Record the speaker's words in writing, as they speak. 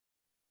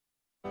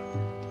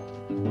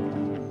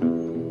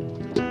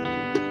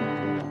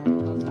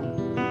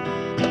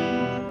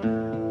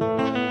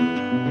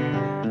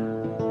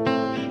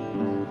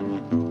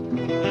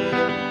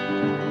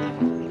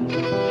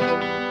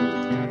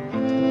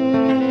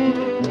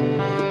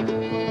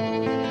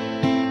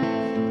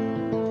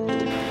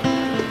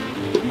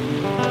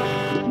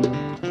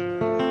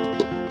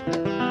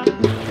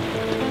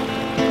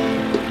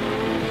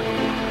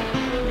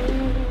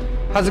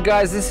How's it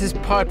guys, this is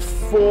part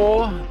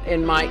 4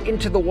 in my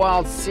Into the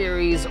Wild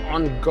series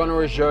on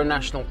Gonarezhou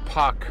National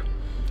Park.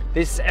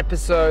 This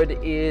episode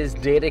is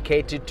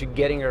dedicated to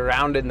getting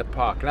around in the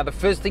park. Now the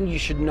first thing you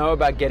should know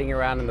about getting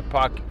around in the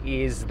park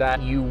is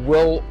that you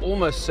will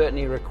almost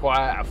certainly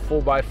require a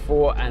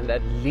 4x4 and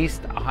at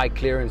least a high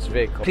clearance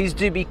vehicle. Please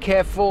do be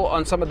careful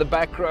on some of the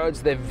back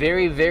roads. They're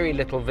very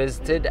little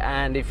visited,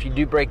 and if you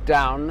do break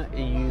down,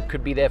 you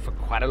could be there for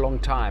quite a long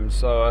time.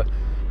 So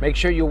make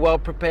sure you're well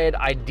prepared,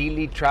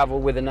 ideally travel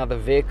with another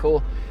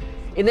vehicle.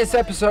 In this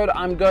episode,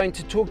 I'm going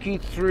to talk you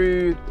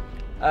through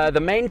the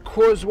main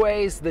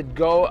causeways that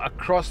go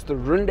across the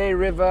Runde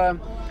River.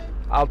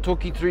 I'll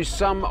talk you through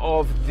some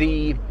of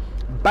the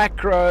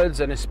back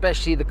roads and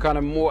especially the kind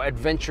of more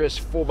adventurous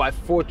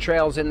 4x4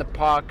 trails in the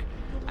park.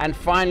 And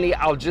finally,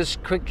 I'll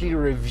just quickly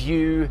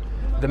review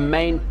the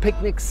main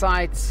picnic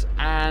sites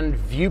and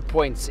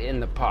viewpoints in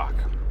the park.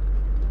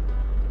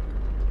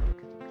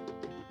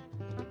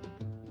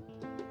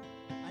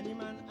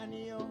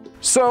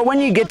 So when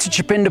you get to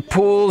Chipinda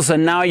Pools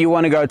and now you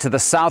want to go to the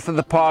south of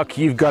the park,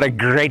 you've got a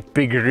great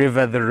big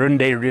river, the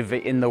Runde River,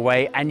 in the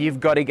way, and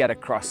you've got to get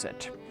across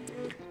it.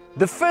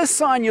 The first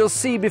sign you'll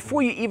see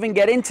before you even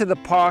get into the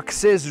park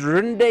says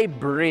Runde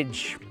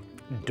Bridge.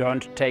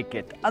 Don't take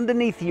it.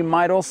 Underneath you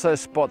might also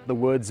spot the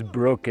words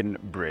Broken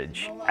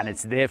Bridge, and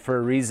it's there for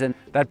a reason.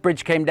 That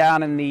bridge came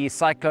down in the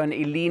cyclone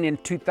Eileen in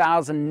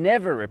 2000,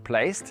 never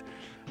replaced.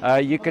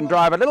 You can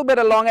drive a little bit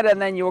along it and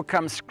then you'll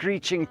come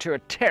screeching to a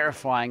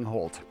terrifying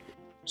halt.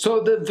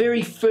 So the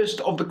very first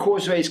of the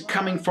causeways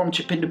coming from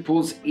Chipinda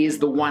Pools is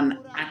the one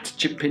at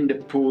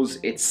Chipinda Pools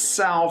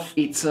itself.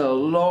 It's a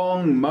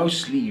long,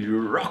 mostly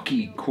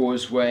rocky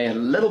causeway, a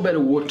little bit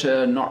of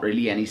water, not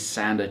really any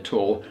sand at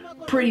all.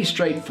 Pretty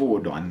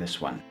straightforward on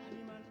this one.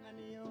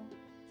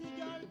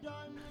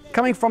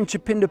 Coming from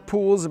Chipinda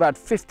Pools, about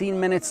 15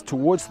 minutes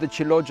towards the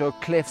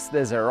Chilodjo Cliffs,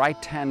 there's a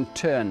right-hand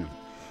turn.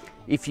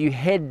 If you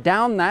head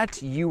down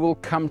that, you will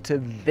come to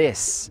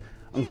this,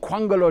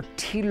 Nkwangolo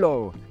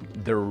Tilo,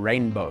 the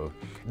Rainbow.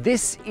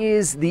 This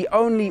is the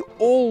only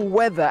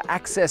all-weather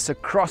access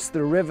across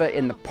the river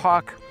in the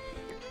park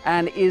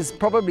and is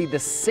probably the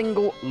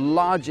single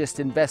largest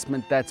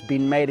investment that's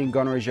been made in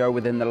Gonarezhou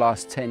within the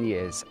last 10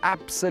 years.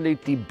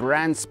 Absolutely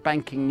brand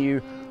spanking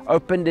new,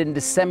 opened in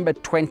December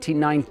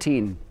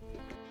 2019.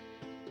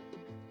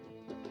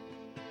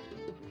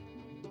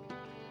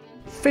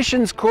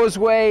 Fishin's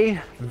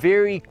Causeway,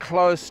 very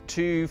close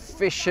to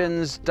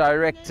Fishin's,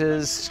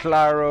 Directors,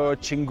 Slaro,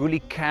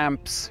 Chinguli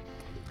camps.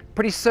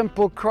 Pretty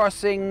simple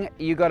crossing.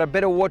 You got a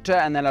bit of water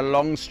and then a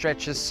long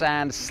stretch of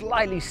sand,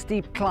 slightly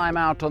steep climb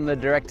out on the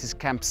Director's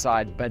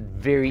campsite, but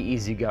very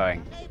easy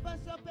going.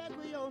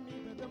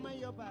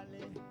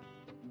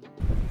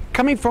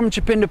 Coming from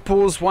Chipinda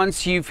Pools,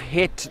 once you've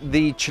hit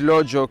the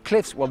Chilodjo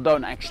Cliffs, well,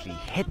 don't actually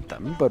hit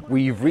them, but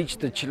we've reached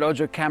the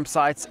Chilodjo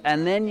campsites,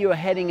 and then you're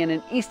heading in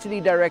an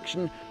easterly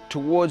direction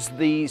towards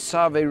the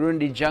Save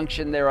Rundi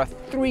Junction. There are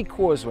 3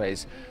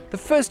 causeways. The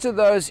first of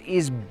those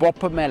is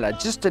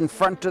Bopamela, just in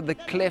front of the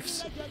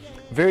cliffs,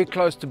 very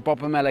close to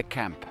Bopamela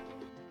Camp.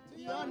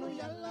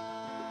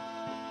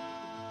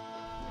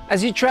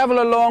 As you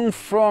travel along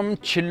from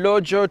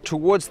Chilodjo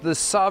towards the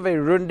Save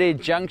Rundi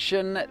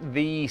Junction,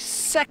 the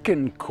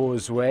second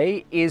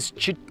causeway is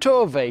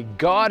Chitove,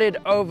 guarded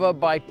over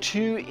by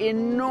 2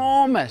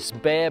 enormous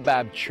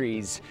baobab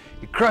trees.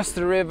 You cross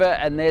the river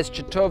and there's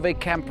Chitove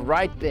Camp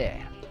right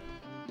there.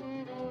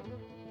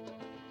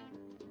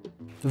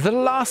 The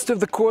last of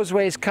the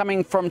causeways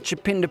coming from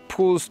Chipinda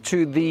Pools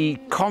to the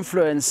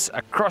confluence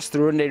across the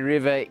Runde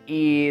River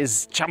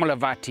is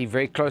Chamulavati,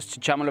 very close to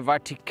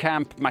Chamulavati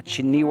Camp,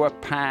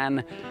 Machiniwa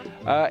Pan.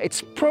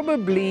 It's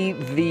probably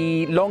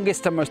the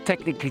longest and most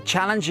technically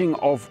challenging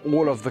of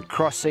all of the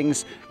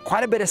crossings.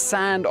 Quite a bit of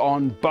sand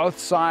on both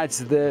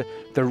sides. The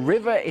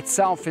river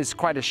itself is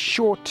quite a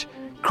short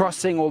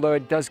crossing, although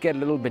it does get a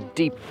little bit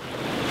deep.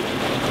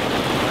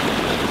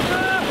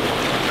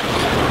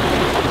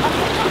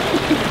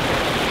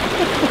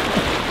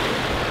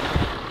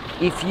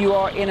 If you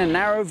are in a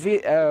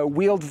narrow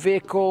wheeled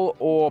vehicle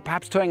or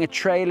perhaps towing a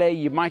trailer,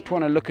 you might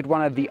want to look at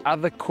one of the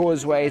other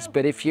causeways,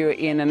 but if you're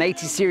in an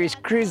 80 series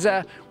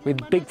cruiser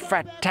with big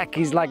fat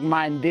tackies like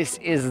mine, this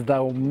is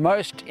the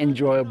most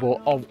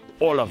enjoyable of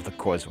all of the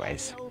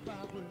causeways.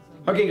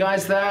 Okay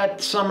guys, that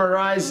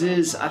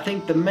summarizes, I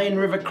think, the main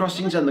river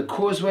crossings and the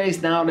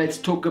causeways. Now let's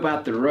talk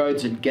about the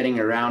roads and getting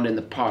around in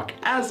the park.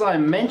 As I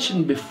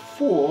mentioned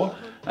before,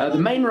 the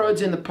main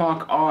roads in the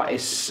park are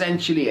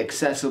essentially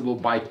accessible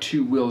by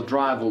 2-wheel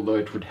drive, although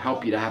it would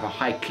help you to have a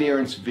high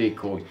clearance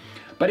vehicle.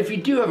 But if you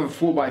do have a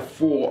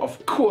 4x4,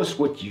 of course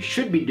what you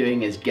should be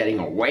doing is getting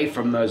away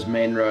from those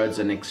main roads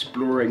and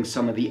exploring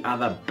some of the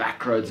other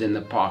back roads in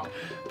the park.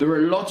 There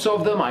are lots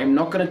of them. I'm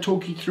not going to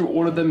talk you through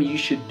all of them. You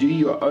should do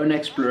your own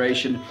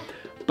exploration.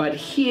 But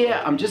here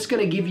I'm just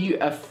going to give you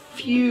a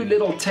few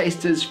little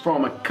tasters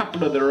from a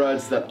couple of the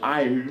roads that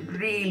I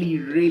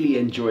really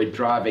enjoyed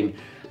driving.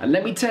 And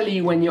let me tell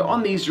you, when you're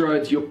on these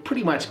roads, you're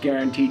pretty much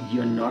guaranteed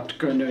you're not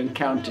going to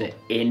encounter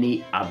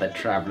any other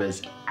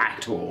travelers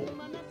at all.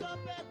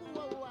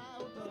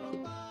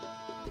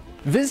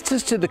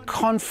 Visitors to the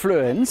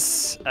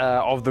confluence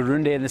of the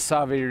Runde and the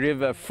Savi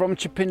River from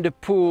Chipinda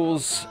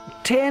Pools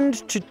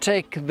tend to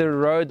take the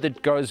road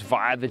that goes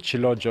via the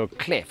Chilodjo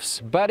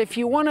Cliffs. But if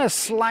you want a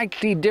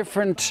slightly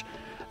different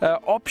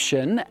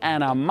option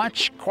and a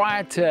much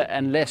quieter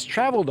and less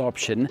traveled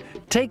option,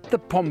 take the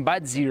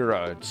Pombadzi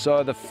Road.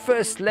 So the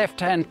first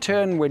left-hand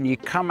turn when you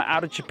come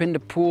out of Chipinda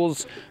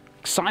Pools,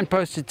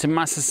 signposted to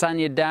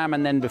Masasanya Dam,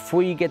 and then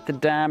before you get the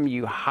dam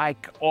you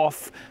hike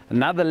off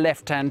another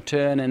left-hand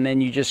turn and then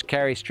you just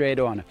carry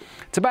straight on.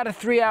 It's about a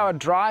 3-hour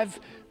drive,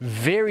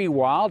 very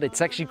wild.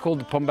 It's actually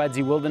called the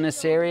Pombadzi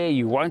Wilderness Area.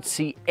 You won't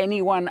see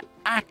anyone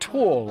at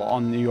all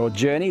on your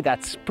journey,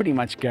 that's pretty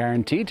much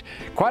guaranteed.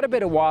 Quite a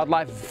bit of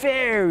wildlife,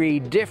 very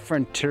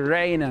different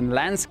terrain and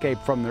landscape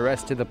from the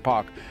rest of the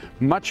park,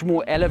 much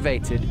more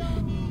elevated.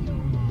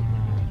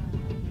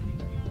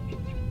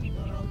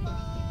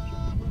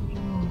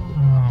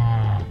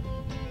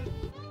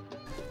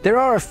 There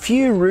are a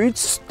few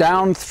routes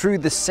down through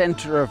the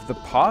center of the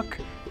park.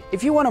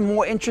 If you want a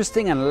more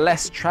interesting and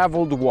less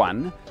traveled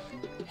one,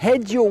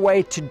 head your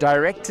way to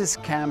Director's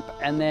Camp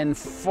and then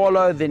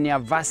follow the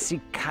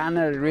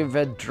Nyavasikana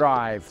River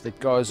Drive that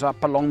goes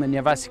up along the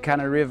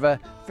Nyavasikana River,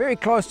 very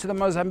close to the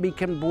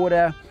Mozambican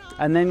border,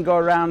 and then go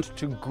around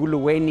to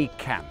Guluweni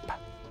Camp.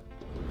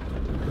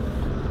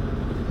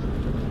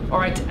 All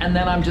right, and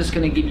then I'm just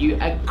going to give you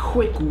a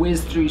quick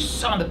whiz through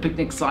some of the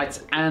picnic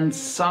sites and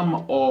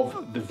some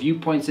of the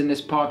viewpoints in this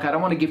park. I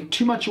don't want to give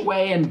too much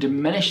away and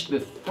diminish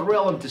the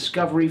thrill of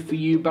discovery for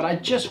you, but I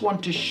just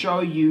want to show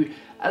you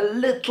a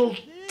little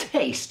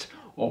taste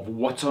of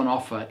what's on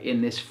offer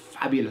in this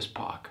fabulous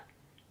park.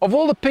 Of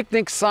all the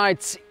picnic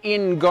sites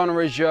in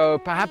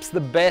Gonarezhou, perhaps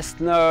the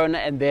best known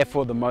and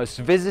therefore the most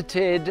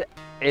visited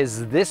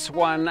is this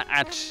one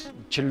at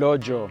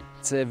Chilodjo.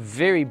 It's a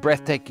very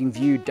breathtaking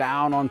view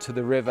down onto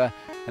the river,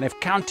 and if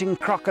counting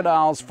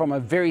crocodiles from a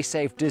very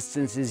safe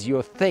distance is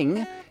your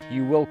thing,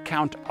 you will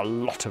count a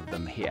lot of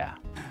them here.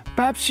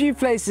 Perhaps few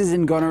places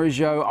in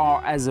Gonarezhou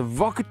are as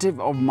evocative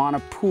of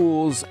Mana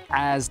pools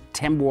as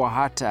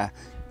Tembuahata.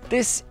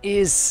 This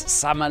is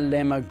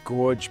Samalema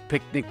Gorge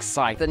picnic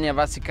site, the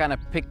Nyavasikana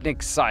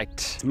picnic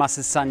site,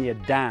 Masasanya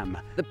Dam.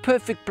 The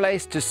perfect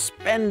place to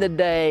spend the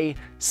day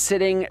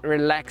sitting,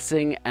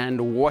 relaxing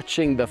and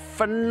watching the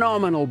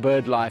phenomenal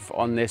bird life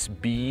on this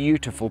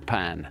beautiful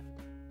pan.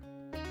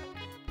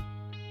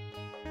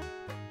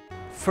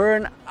 For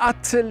an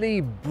utterly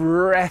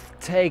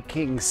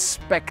breathtaking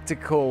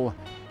spectacle,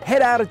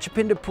 head out of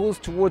Chipinda Pools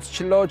towards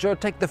Chilodjo,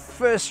 take the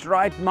first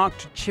right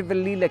marked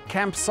Chivalila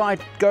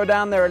campsite, go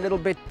down there a little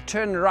bit,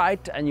 turn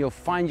right, and you'll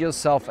find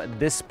yourself at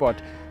this spot.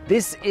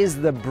 This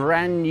is the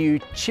brand new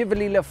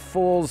Chivalila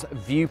Falls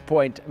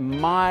viewpoint.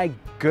 My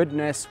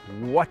goodness,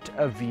 what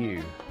a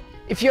view.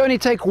 If you only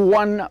take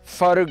one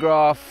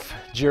photograph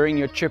during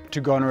your trip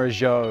to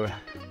Gonarezhou,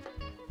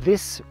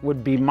 this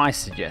would be my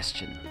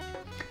suggestion.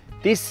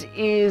 This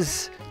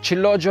is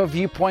Chilodjo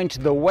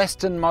viewpoint, the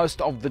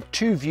westernmost of the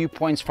two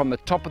viewpoints from the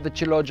top of the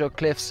Chilodjo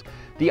cliffs,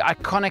 the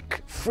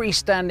iconic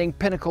freestanding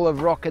pinnacle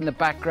of rock in the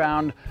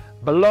background,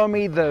 below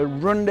me the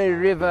Runde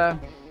River,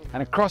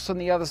 and across on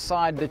the other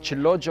side the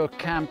Chilodjo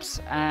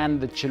camps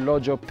and the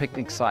Chilodjo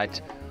picnic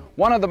site.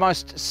 One of the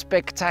most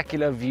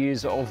spectacular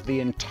views of the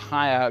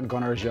entire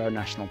Gonarezhou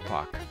National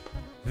Park.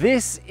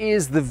 This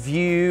is the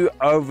view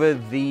over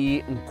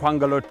the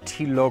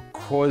Nkwangalo-Tilo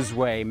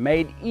Causeway,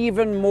 made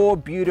even more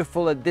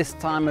beautiful at this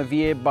time of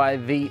year by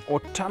the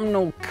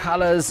autumnal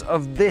colors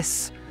of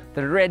this,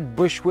 the red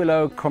bush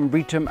willow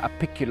Combretum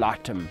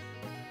apiculatum.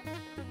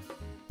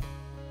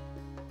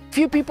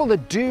 Few people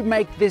that do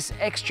make this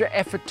extra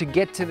effort to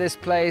get to this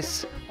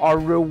place are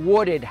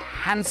rewarded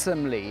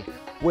handsomely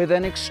with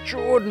an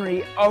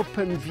extraordinary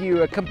open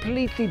view, a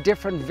completely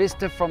different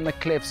vista from the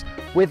cliffs,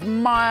 with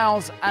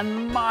miles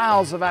and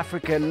miles of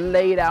Africa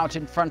laid out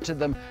in front of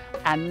them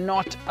and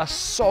not a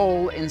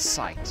soul in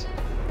sight.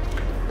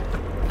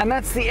 And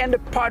that's the end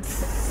of part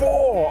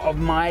 4 of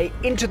my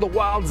Into the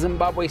Wild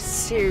Zimbabwe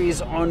series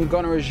on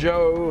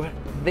Gonarezhou.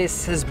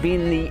 This has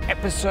been the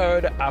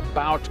episode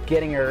about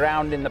getting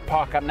around in the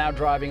park. I'm now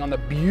driving on the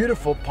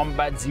beautiful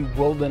Pombadzi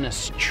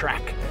Wilderness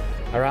track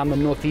around the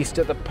northeast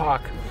of the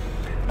park.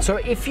 So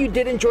if you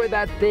did enjoy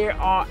that, there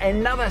are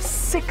another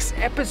 6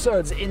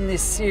 episodes in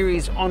this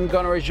series on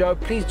Gonarezhou.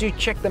 Please do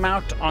check them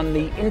out on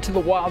the Into the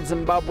Wild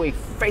Zimbabwe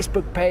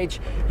Facebook page.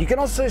 You can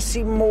also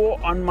see more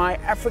on my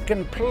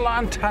African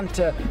Plant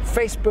Hunter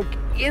Facebook,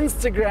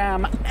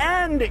 Instagram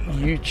and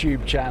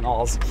YouTube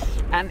channels.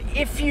 And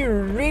if you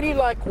really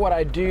like what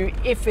I do,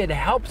 if it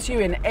helps you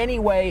in any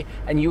way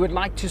and you would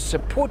like to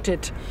support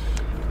it,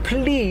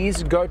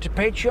 please go to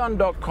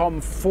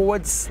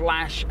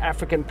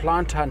patreon.com/African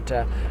Plant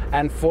Hunter,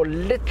 and for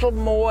little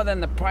more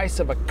than the price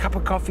of a cup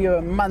of coffee a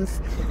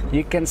month,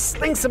 you can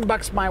sling some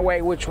bucks my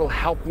way, which will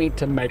help me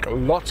to make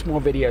lots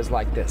more videos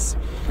like this.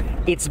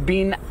 It's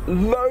been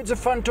loads of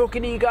fun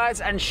talking to you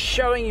guys and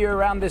showing you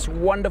around this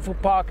wonderful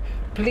park.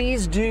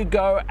 Please do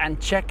go and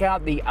check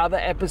out the other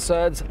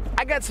episodes.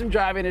 I got some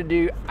driving to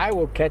do. I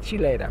will catch you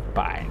later.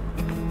 Bye.